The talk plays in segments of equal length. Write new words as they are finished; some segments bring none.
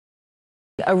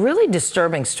A really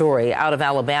disturbing story out of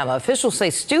Alabama. Officials say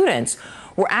students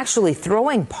were actually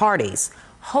throwing parties,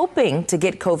 hoping to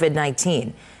get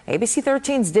COVID-19. ABC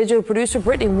 13's digital producer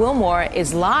Brittany Wilmore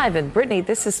is live. And Brittany,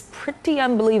 this is pretty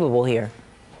unbelievable here.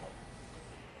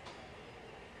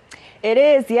 It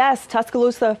is, yes.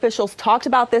 Tuscaloosa officials talked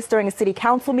about this during a city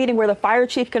council meeting where the fire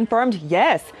chief confirmed,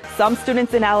 yes, some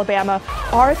students in Alabama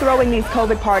are throwing these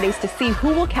COVID parties to see who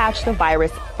will catch the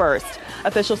virus first.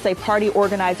 Officials say party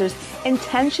organizers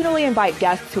intentionally invite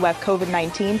guests who have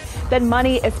COVID-19. Then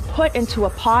money is put into a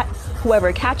pot.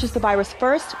 Whoever catches the virus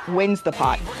first wins the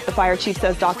pot. The fire chief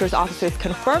says doctors' offices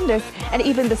confirmed this, and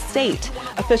even the state.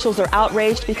 Officials are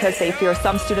outraged because they fear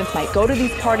some students might go to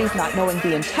these parties not knowing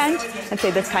the intent, and say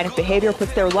this kind of behavior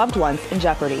puts their loved ones in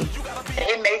jeopardy.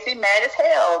 It makes me mad as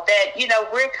hell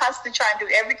that, we're constantly trying to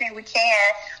do everything we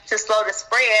can to slow the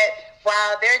spread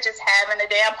while they're just having a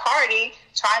damn party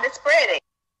trying to spread it.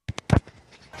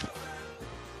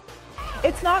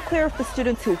 It's not clear if the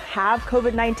students who have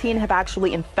COVID-19 have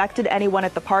actually infected anyone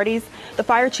at the parties. The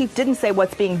fire chief didn't say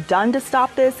what's being done to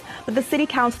stop this, but the city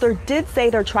councilor did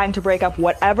say they're trying to break up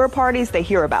whatever parties they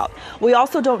hear about. We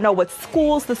also don't know what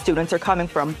schools the students are coming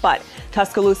from, but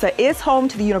Tuscaloosa is home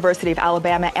to the University of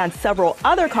Alabama and several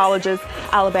other colleges.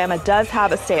 Alabama does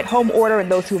have a stay-at-home order,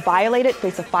 and those who violate it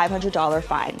face a $500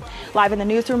 fine. Live in the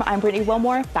newsroom, I'm Brittany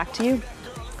Wilmore. Back to you.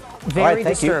 Very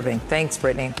disturbing. Thanks,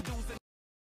 Brittany.